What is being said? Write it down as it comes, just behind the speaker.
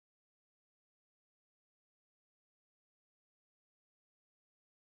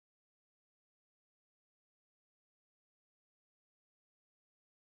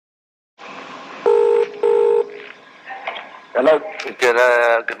Hello.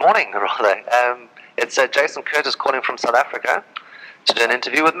 Good morning, rather. It's Jason Curtis calling from South Africa to do an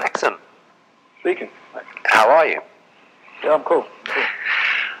interview with Maxim. Speaking. How are you? Yeah, I'm cool.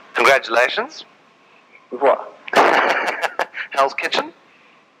 Congratulations. With what? Hell's Kitchen?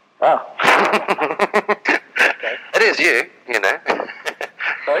 Oh. Okay. It is you, you know.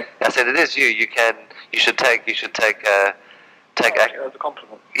 Sorry? I said it is you. You should take As a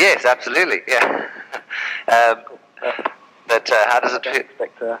compliment. Yes, absolutely. Yeah. Cool. Yeah. But how does it I feel? don't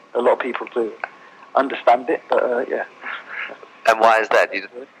expect a lot of people to understand it, but yeah. And why is that?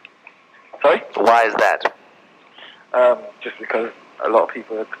 Sorry? Why is that? Just because a lot of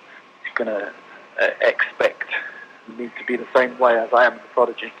people are going to expect me to be the same way as I am in the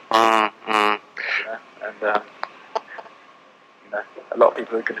Prodigy. Mm-hmm. You know? And a lot of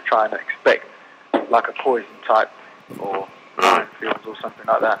people are going to try and expect like a Poison type or Fields or something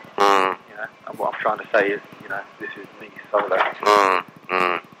like that. You know, and what I'm trying to say is, this is me solo.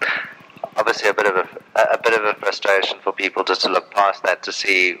 Obviously, a bit of a frustration for people just to look past that to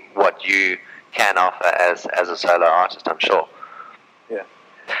see what you can offer as a solo artist. I'm sure. Yeah.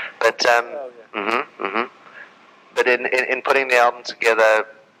 But But in putting the album together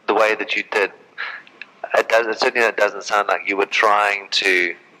the way that you did, it certainly doesn't sound like you were trying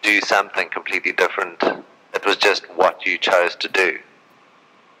to do something completely different. It was just what you chose to do.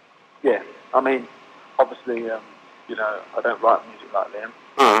 Yeah, I mean, obviously, I don't write music like them.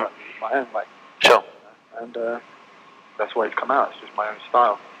 I write music my own way. Sure. And that's why it's come out. It's just my own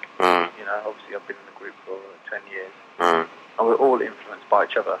style. Mm. Obviously, I've been in the group for 10 years, Mm. and we're all influenced by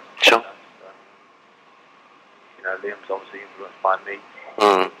each other. Sure. Liam's obviously influenced by me.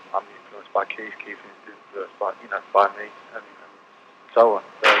 Mm. I'm influenced by Keith. Keith is influenced by me, and so on.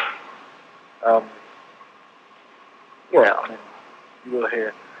 So, yeah, I mean, you will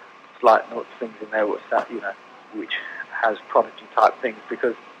hear slight notes, things in there, which has Prodigy type things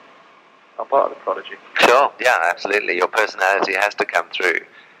because I'm part of the Prodigy. Sure. Yeah, absolutely. Your personality has to come through.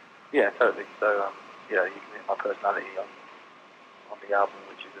 Yeah, totally. So, you can hear my personality on the album,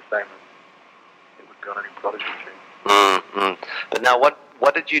 which is the same as it would be on any Prodigy tune. Mm-hmm. But now,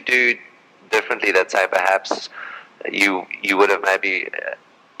 what did you do differently that, say, perhaps you would have maybe,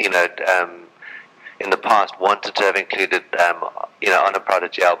 in the past wanted to have included, on a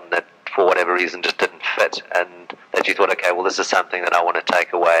Prodigy album that for whatever reason just didn't fit, and that you thought, okay, well, this is something that I want to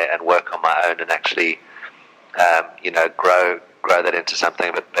take away and work on my own and actually, grow that into something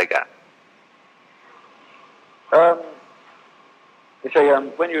a bit bigger.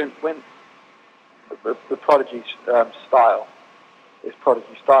 When the Prodigy style is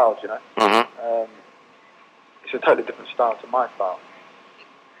Prodigy styles, Mm-hmm. It's a totally different style to my style.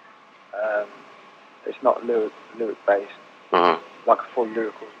 It's not lyric based, Mm-hmm. like a full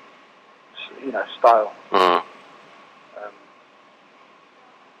lyrical, style. Mm-hmm.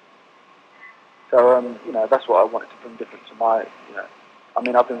 So that's what I wanted to bring different to my, I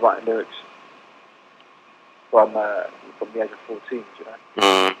mean, I've been writing lyrics from the age of 14,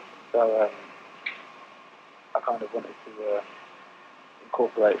 Mm-hmm. So I kind of wanted to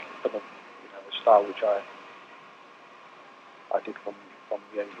incorporate some of the style which I did from the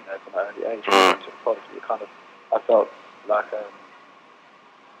from an early age. Mm. To the Prodigy, I felt like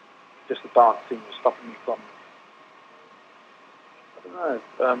just the dance scene was stopping me from, I don't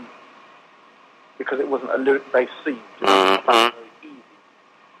know, because it wasn't a lyric-based scene. I found it very easy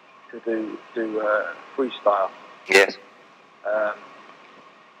to do freestyle. Yes.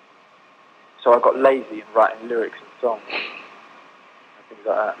 So I got lazy in writing lyrics and songs and things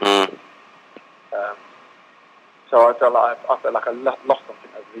like that. So I felt like I lost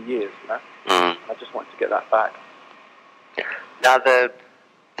something over the years, I just wanted to get that back. Now, the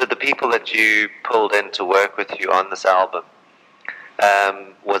people that you pulled in to work with you on this album,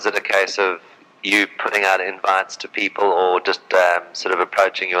 was it a case of you putting out invites to people, or just sort of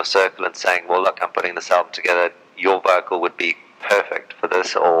approaching your circle and saying, well, look, I'm putting this album together, your vocal would be perfect for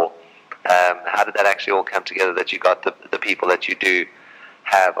this, or how did that actually all come together that you got the people that you do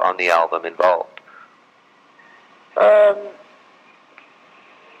have on the album involved?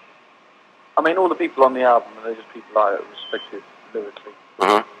 I mean, all the people on the album, they're just people I respected lyrically.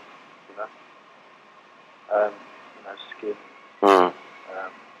 Mm-hmm. Skin. Mm-hmm.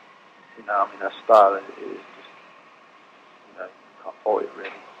 I mean, her style is just, you can't fault it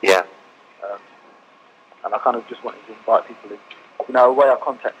really. Yeah. And I kind of just wanted to invite people in. The way I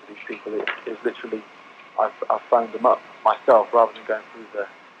contacted these people is literally, I phoned them up myself rather than going through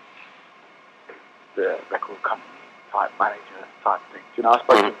the record company type manager type thing. I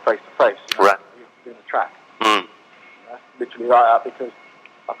spoke to them face to face. Right. Doing the track. Mm. Literally like that, because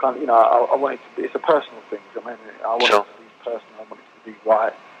I can't. I wanted to be. It's a personal thing. I mean, I wanted Sure. to be personal. I wanted it to be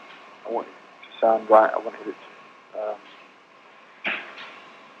right. I wanted it to sound right. I wanted it to,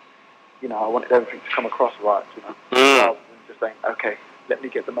 I wanted everything to come across right, rather than just saying, okay, let me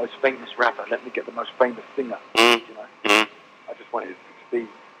get the most famous rapper, let me get the most famous singer, I just wanted it to be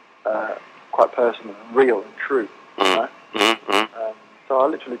quite personal and real and true, so I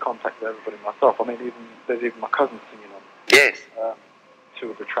literally contacted everybody myself. I mean, there's even my cousin singing on Yes. 2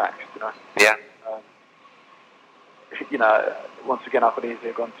 of the tracks, Yeah. Once again, I could easily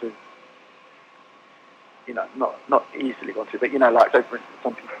have gone to, not easily gone to, but, like, say, for instance,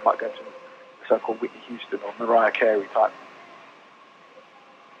 some people might go to the so-called Whitney Houston or Mariah Carey type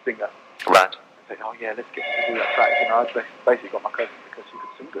singer. Right. And say, oh, yeah, let's get you to do that track. I basically got my cousin because he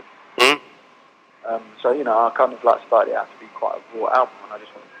could sing good. So, I kind of, like, started out to be quite a raw album, and I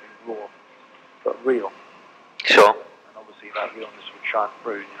just wanted to be raw, but real. Sure. And obviously that realness would shine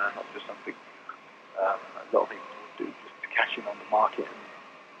through, not just something a lot of people would do just to cash in on the market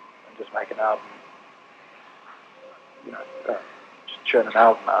and just make an album, just churn an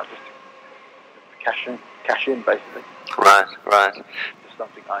album out just to cash in basically. Right, right. Just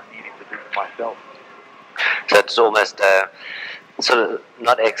something I needed to do for myself. So it's almost sort of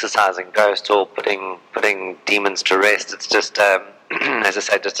not exercising ghosts or putting demons to rest. It's just, as I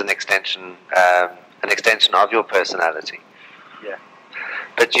say, just an extension of your personality. Yeah.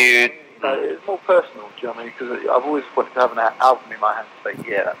 But it's more personal, do you know what I mean? Because I've always wanted to have an album in my hand to say,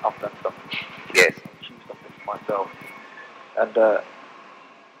 yeah, I've done something. Yes. I've achieved something for myself. And,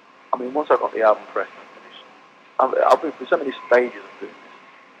 once I got the album pressed and finished, I've been through so many stages of doing this.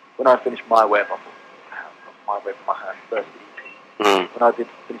 When I finished My Web, I thought, wow, I've got My Web in my hand, first EP. When I did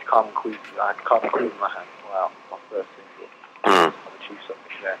finish Calm and Queasy, I had Calm and Queasy in my hand. Wow, my first single. I've achieved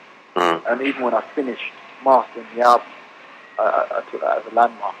something there. And even when I finished mastering the album, I took that as a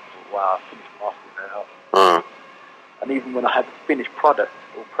landmark. I thought, wow, I finished mastering the album. And even when I had the finished product,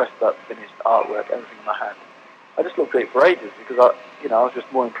 or pressed up, finished artwork, everything in my hand, I just looked at it for ages because I was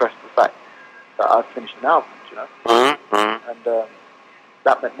just more impressed with the fact that I'd finished an album, and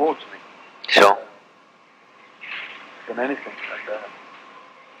that meant more to me. Sure. Than anything. And,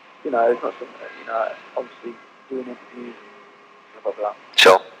 it's not something that, obviously doing interviews and blah, blah, blah.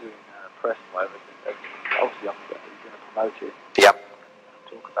 Sure. Doing press and whatever. Obviously, I'm going to promote it. Yep.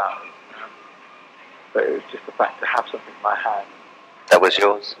 And talk about it. But it was just the fact to have something in my hand. That was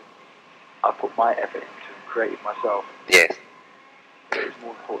yours? I put my effort into and created myself. Yes. It was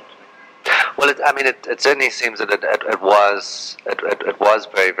more important to me. Well, it certainly seems that it was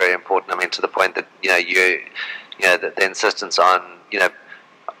very, very important. To the point that the insistence on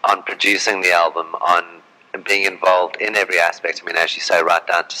producing the album, on being involved in every aspect. As you say, right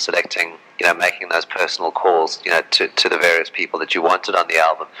down to selecting, making those personal calls, to the various people that you wanted on the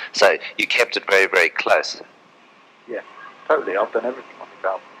album. So you kept it very, very close. Yeah, totally. I've done everything on this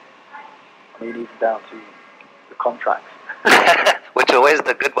album. Even down to the contracts. Which are always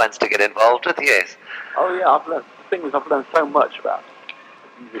the good ones to get involved with, yes. Oh yeah, I've learned so much about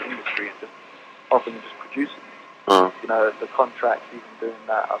the music industry and just often just producing it. The contracts, even doing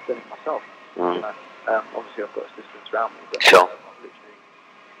that, I've done it myself. Obviously I've got assistants around me, but sure. I've literally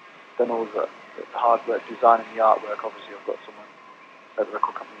done all the hard work, designing the artwork. Obviously I've got someone at the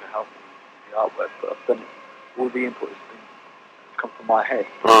record company to help me with the artwork, but I've done it, all the input has come from my head.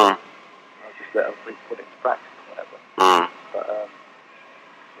 I just let everybody put it into practice or whatever. But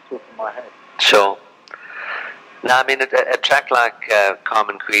it's all from my head. Sure. Now, a track like Calm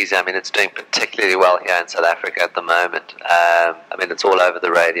and Queasy, it's doing particularly well here in South Africa at the moment. It's all over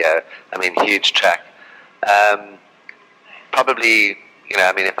the radio. Huge track. Probably,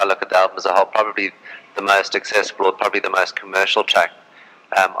 if I look at the album as a whole, probably the most accessible, or probably the most commercial track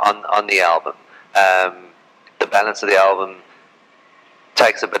on the album. The balance of the album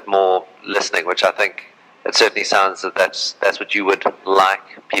takes a bit more listening, which I think it certainly sounds that's what you would like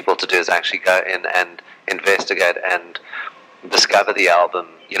people to do, is actually go in and investigate and discover the album,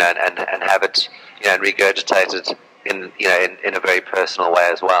 and have it, and regurgitate it in a very personal way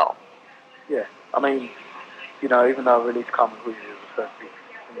as well. Yeah, even though I released Calm and Queasy as the first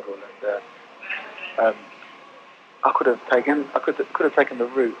single, and I could have taken the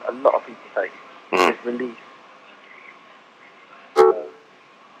route a lot of people take, is release,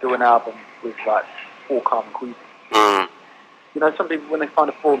 do an album with like 4 Calm and Queasy. Some people, when they find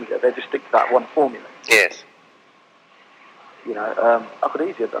a formula, they just stick to that one formula. Yes. I could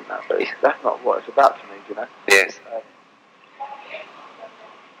easily have done that, but that's not what it's about to me, Yes.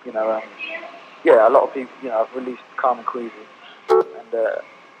 Yeah, a lot of people, I've released Calm and Queasy, and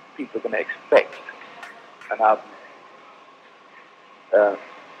people are going to expect an album,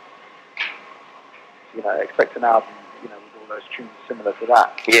 with those tunes similar to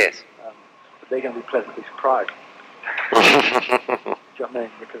that. Yes. But they're going to be pleasantly surprised. Do you know what I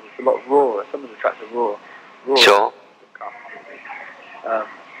mean? Because it's a lot rawer. Some of the tracks are raw. Sure.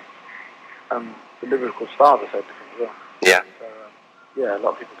 The lyrical styles are so different as well. Yeah. So, yeah, a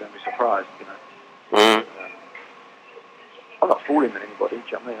lot of people are going to be surprised, you know. Mm. I'm not fooling anybody, do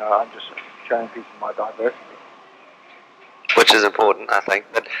you know what I mean? I'm just showing people my diversity. Which is important, I think.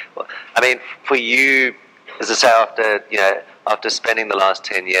 But, I mean, for you, as I say, after spending the last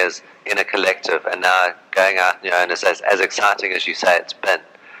 10 years in a collective and now going out on your own, as exciting as you say it's been,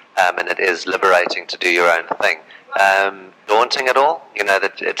 and it is liberating to do your own thing. Daunting at all? You know,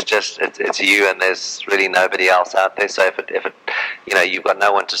 that it's you and there's really nobody else out there. So if it you've got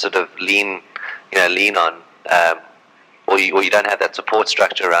no one to sort of lean on, or you don't have that support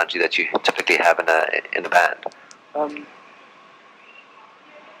structure around you that you typically have in a band.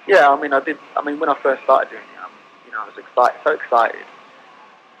 Yeah, I mean, when I first started doing it, I was so excited.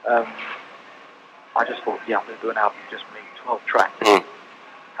 I just thought, I'm going to do an album just me, 12 tracks. Mm.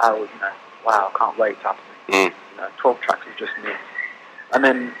 Wow, I can't wait to happen. 12 tracks is just me. And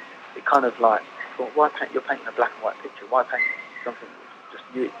then it kind of like, why paint? You're painting a black and white picture. Why paint something that's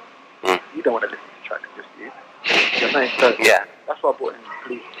just you? Mm. You don't want to listen to tracks just you. You know what I mean? So yeah. That's why I brought in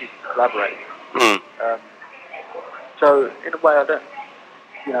people to collaborate. Mm. So in a way, I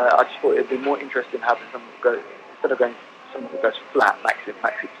just thought it'd be more interesting having something that goes, instead of going something that goes flat, Maxim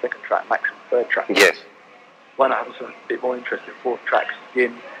second track, Maxim third track. Yes. Why not have something a bit more interesting? 4 tracks,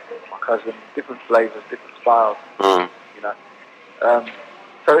 Skin, my cousin, different flavours, different styles. Mm.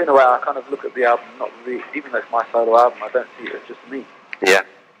 So in a way, I kind of look at the album, not really, even though it's my solo album, I don't see it as just me. Yeah.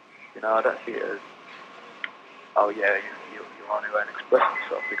 I don't see it as, you're on your own expressing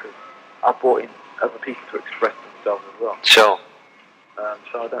yourself, because I brought in other people to express themselves as well. Sure.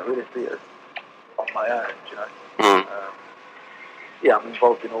 So I don't really see it as on my own, Mm. I'm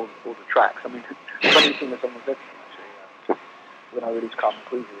involved in all the tracks. I mean, the funny thing that someone said to me, actually, when I released Calm and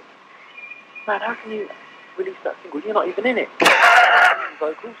Queasy, man, how can you release that single? You're not even in it.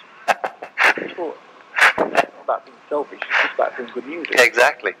 Vocals. I thought, it's not about being selfish, it's just about doing good music.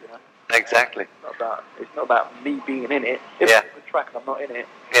 Exactly. Exactly. It's not about me being in it. If Yeah. it's a good track and I'm not in it,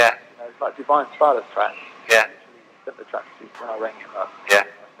 Yeah. it's like Divine Stylus track. Yeah. I sent the track to when I rang him up. Yeah. I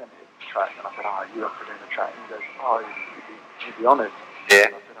sent him the track and I said, you up for doing the track? And he goes, you'd be honoured. Yeah.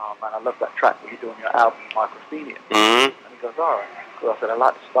 And I said, man, I love that track that you do on your album, Microphenia. Mm. And he goes, alright. Because I said, I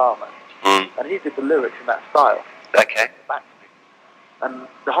like the style, man. Mm. And he did the lyrics in that style. Okay. Back to me. And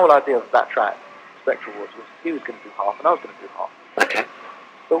the whole idea of that track, Spectral was he was going to do half and I was going to do half. Okay.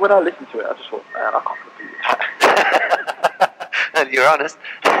 But when I listened to it, I just thought, man, I can't repeat that. And you're honest.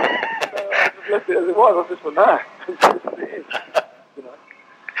 I just left it as it was. I just went, nah, this is what it is.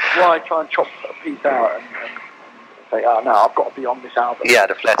 Why try and chop a piece out and say, no, I've got to be on this album. Yeah,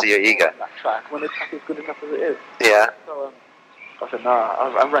 to flatter your ego. That track, when the track is good enough as it is. Yeah. So I said,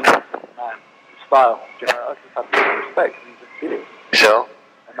 I rang up, man, style. I just had the respect, and he just did it. Sure.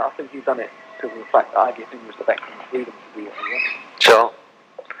 And I think he's done it because of the fact that I give him respect and freedom to do what he wants. Sure.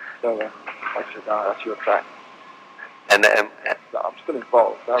 So I said, that's your track. And I'm still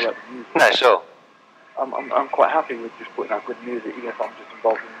involved. I write the music. no, sure. I'm quite happy with just putting out good music, even if I'm just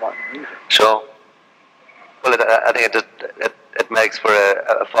involved in writing music. Sure. Well, I think it makes for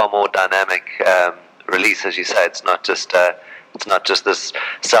a far more dynamic release, as you say. It's not just this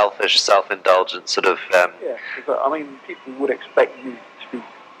selfish, self-indulgent sort of. Yeah, because I mean, people would expect you to be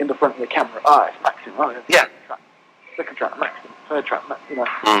in the front of the camera. It's Maxim. Yeah. Second track, Maxim. Third track, Maxim.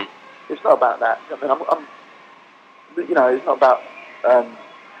 Mm. It's not about that. I mean, it's not about.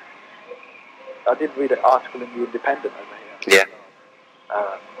 I did read an article in the Independent over here. Yeah.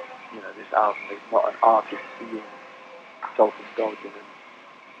 This album is not an artist being self-indulgent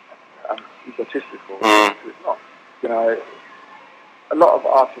and egotistical. Mm. It's not. A lot of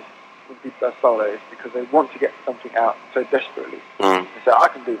artists would be soloists because they want to get something out so desperately. Mm. They say, I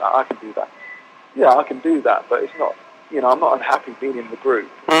can do that. Yeah, I can do that, but it's not. I'm not unhappy being in the group.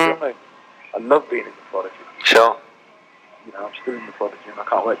 Mm. I love being in the Prodigy. Sure. I'm still in the Prodigy and I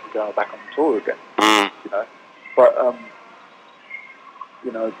can't wait to go back on tour again. Mm. But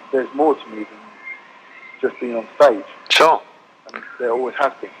there's more to me than just being on stage. Sure. And there always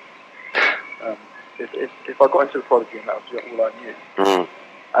has been. If I got into the Prodigy and that was all I knew,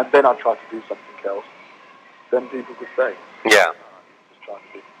 and then I tried to do something else, then people could say, yeah. Just trying to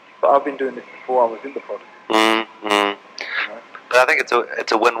do. But I've been doing this before I was in the Prodigy. But I think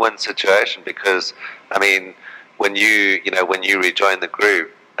it's a win-win situation because I mean, when you rejoin the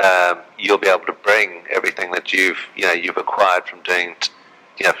group, you'll be able to bring everything that you've acquired from doing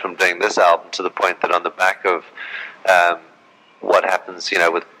this album to the point that on the back of what happens,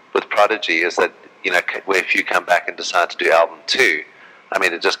 with Prodigy is that, if you come back and decide to do album 2, I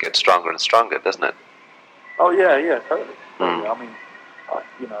mean, it just gets stronger and stronger, doesn't it? Oh yeah, totally. I mean,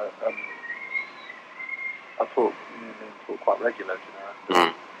 I talk quite regular,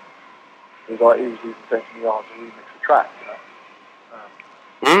 He was even saying to me, "Oh, to remix the track,"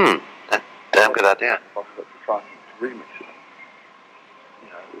 Damn good idea. I was to try and remix it.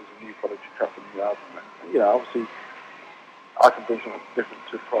 It was a new Prodigy track, a new album, and obviously, I can bring something different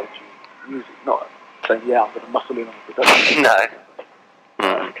to Prodigy music. Not saying, I'm going to muscle in on the production. No.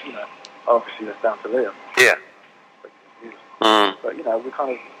 Obviously that's down to Liam. Yeah. But we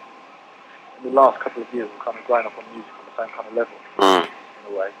kind of, in the last couple of years, we've kind of grown up on music on the same kind of level,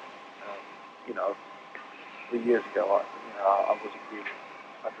 in a way. 3 years ago, I wasn't really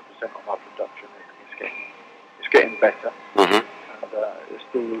 100% on my production. It's getting better, and there's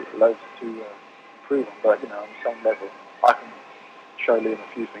still loads to improve on. But on the same level, I can show Liam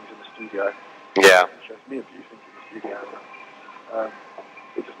a few things in the studio. Yeah. He shows me a few things in the studio.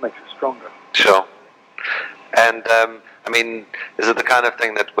 It just makes it stronger. Sure. And I mean, is it the kind of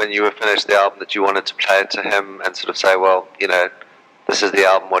thing that when you were finished the album that you wanted to play it to him and sort of say, well, this is the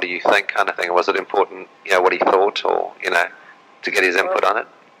album, what do you think, kind of thing? Or was it important, what he thought, or to get his input on it?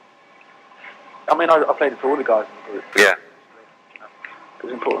 I mean, I played it to all the guys in the group. Yeah. It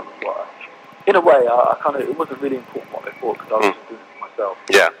was important. In a way, it wasn't really important what they thought because I was just doing it for myself.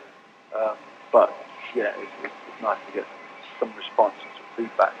 Yeah. But yeah, it's nice to get some response and some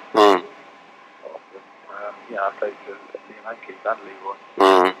feedback. I played to Liam and Keith and Leroy,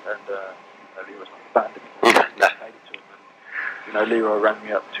 and Leroy's not the band anymore. No. I played it to him, and Leroy rang me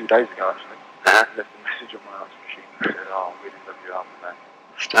up 2 days ago actually. Left a message on my answer machine and said, "Oh, I really love your album, man."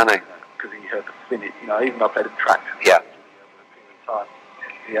 Stunning. Because he heard the finish. Even though I played him tracks. Yeah. Over a period of time,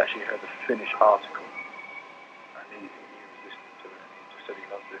 he actually heard the finished article, and he was listening to it, and he just said he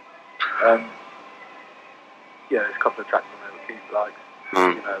loved it. There's a couple of tracks on there that Keith likes,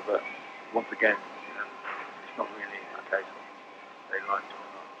 but once again, it's not really a case of they liked it or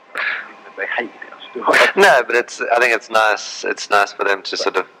not. Even if they hated it, I still like it. No, but I think it's nice. It's nice for them to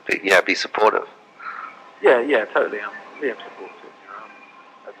sort of be supportive. Yeah, totally. Liam supports it.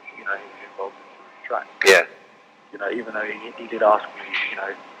 He was involved in the track. Yeah. Even though he did ask me,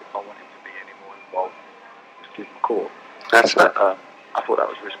 if I wanted to be any more involved, just give him a call. That's but, I thought that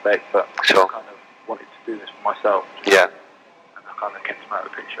was respect, but sure. I kind of wanted to do this for myself. Yeah. And I kind of kept him out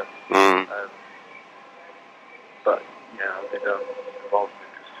of the picture. But I did involved in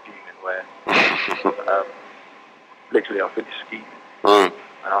a scheming where literally I finished scheming, and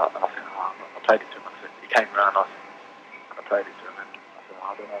I think I played it to him. He came round, and I played it to him, and I said, I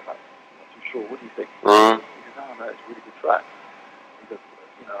don't know, I'm not too sure. What do you think? He said, no, it's a really good track. He said,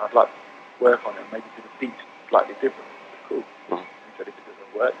 I'd like to work on it, maybe do the beat slightly different. It's cool. He said, if it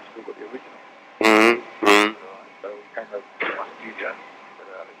doesn't work, you've still got the original. So we came over to my studio and said,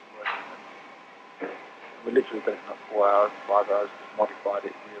 let's work on it. We literally done it in 4 hours, 5 hours, just modified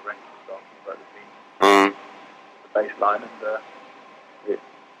it, rearranged the stuff, wrote the beat, the bass line, and it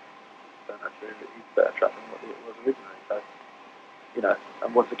turned out to be a better track than what it was originally. So,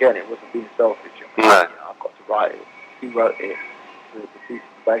 and once again, it wasn't being selfish. I've got to write it. He wrote it, the beat and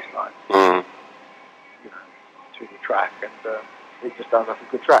the bass line, to the track, and it just sounds like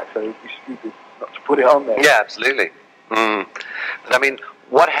a good track, so it would be stupid not to put it on there. Yeah, absolutely. But I mean,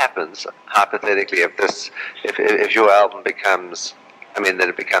 what happens hypothetically if your album becomes, that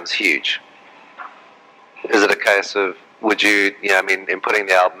it becomes huge? Is it a case of, would you, in putting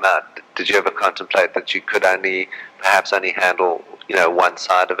the album out, did you ever contemplate that you could perhaps only handle, one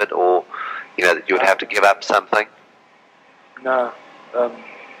side of it, or, that you would have to give up something? No,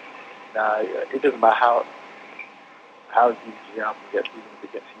 it doesn't matter how huge the album gets, even if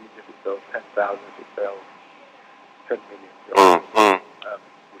it gets huge, if it sells 10,000, if it sells 10 million,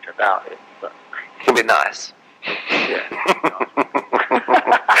 which I doubt it, but it'd be nice. Yeah.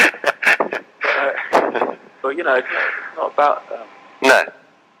 But it's not about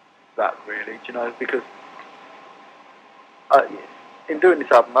that really, because in doing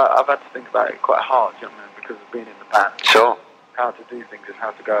this album, I've had to think about it quite hard, because of being in the band. Sure. How to do things and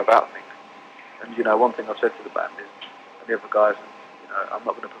how to go about things. And one thing I've said to the band is, and the other guys, I'm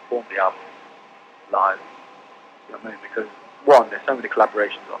not going to perform the album live. Because one, there's so many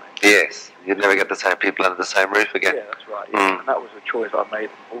collaborations on it. Yes, you'd never get the same people under the same roof again. Yeah, that's right. Yeah. And that was a choice I made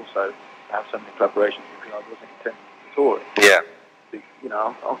also to have so many collaborations because I wasn't intending to tour it. Yeah.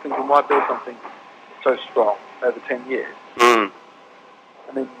 I'm thinking, why build something so strong over 10 years? And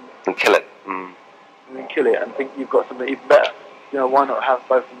kill it. And then kill it and think you've got something even better. you know, why not have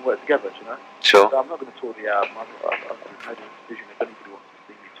both of them work together, do you know? Sure. So I'm not going to tour the album. I've made a decision. If anybody wants to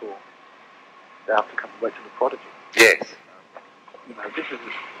see me tour, they have to come and wait till the Prodigy. Yes. You know, this is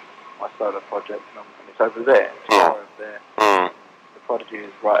my solo project, and it's over there. It's right over there. The Prodigy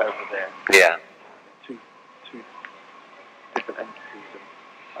is right over there. Yeah. Two different entities,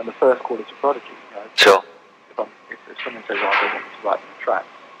 and the first call is a Prodigy. You know? Sure. If someone says, "Oh, they want me to write the track,"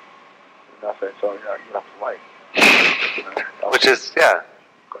 then I say, "Sorry, you'll have to wait." You know, Which is, yeah.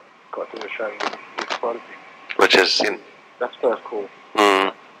 Got to do a show with Prodigy. Which is, that's first call.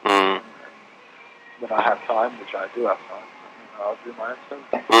 And when I have time, which I do have time, I'll do my own stuff.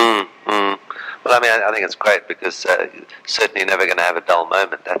 Well, I mean, I think it's great because certainly you're never going to have a dull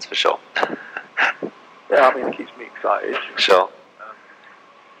moment, that's for sure. Yeah, I mean, it keeps me excited. Sure.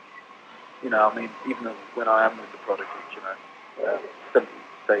 You know, I mean, even when I am with the Prodigy, you know, 70%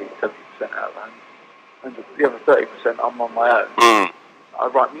 out of 100, the other 30%, I'm on my own. I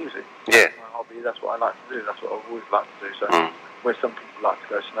write music. Yeah. That's my hobby. That's what I like to do. That's what I've always liked to do. So, where some people like to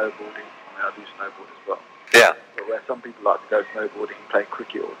go snowboarding, I mean, I do snowboard as well. Yeah. But where some people like to go snowboarding and play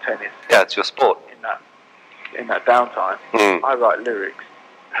cricket or tennis. Yeah, it's your sport. In that downtime, I write lyrics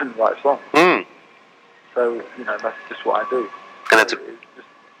and write songs. So, you know, that's just what I do. And it's just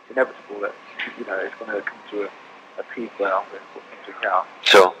inevitable that, you know, it's going to come to a peak where I'm going to put things out.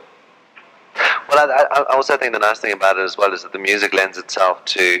 Sure. Well, I also think the nice thing about it as well is that the music lends itself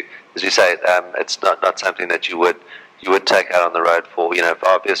to, as you say, it's not something that you would take out on the road for, you know, for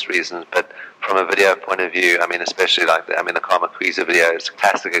obvious reasons. But from a video point of view, I mean, especially like the Karma Queezer video is a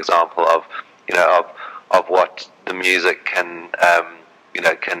classic example of, you know, of what the music can, you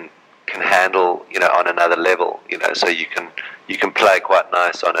know, can handle, you know, on another level, you know. So you can play quite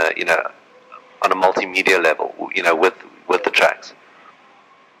nice on a, you know, on a multimedia level, you know, with the tracks.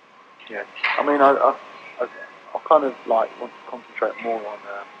 Yeah, I mean, I kind of like want to concentrate more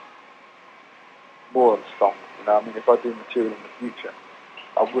on songs. You know, I mean, if I do material in the future,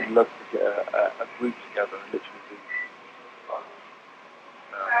 I would love to get a group together and literally do.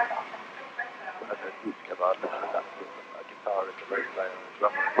 When I say group together, I'd love to have a guitarist, a bass player, and a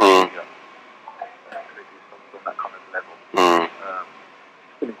drummer. They do songs on that kind of level.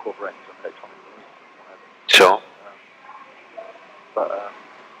 Still incorporating some electronic music. Sure. But.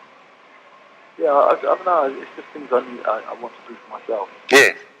 Yeah, I don't know. It's just things I want to do for myself.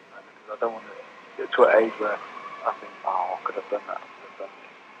 Yeah. Because I don't want to get to an age where I think, oh, I could have done that. I could have done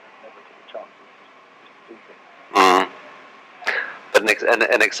this. Never took a chance to do things. But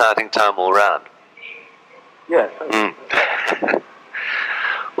an exciting time all round. Yeah. Totally.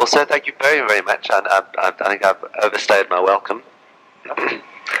 Well, sir, thank you very, very much. I think I've overstayed my welcome.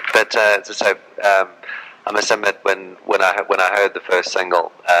 But as I say, I must admit, when I heard the first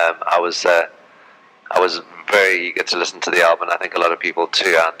single, I was very eager to listen to the album. I think a lot of people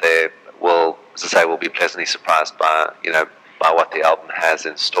too out there will, as I say, will be pleasantly surprised by, you know, by what the album has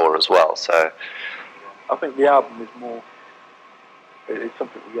in store as well. So, I think the album is more. It's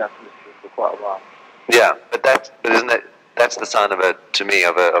something we have to listen to for quite a while. Yeah, but isn't it? That's the sign of to me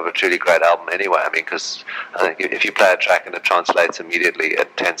of a truly great album. Anyway, I mean, because I think if you play a track and it translates immediately,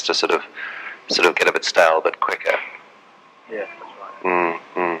 it tends to sort of get a bit stale, but quicker. Yeah, that's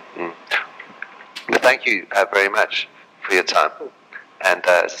right. But thank you very much for your time. And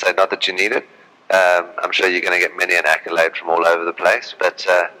as I say, not that you need it. I'm sure you're going to get many an accolade from all over the place. But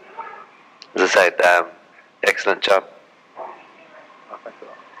as I said, excellent job. Oh, thanks a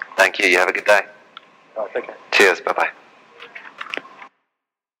lot. Thank you. You have a good day. All right, take care. Cheers. Bye-bye.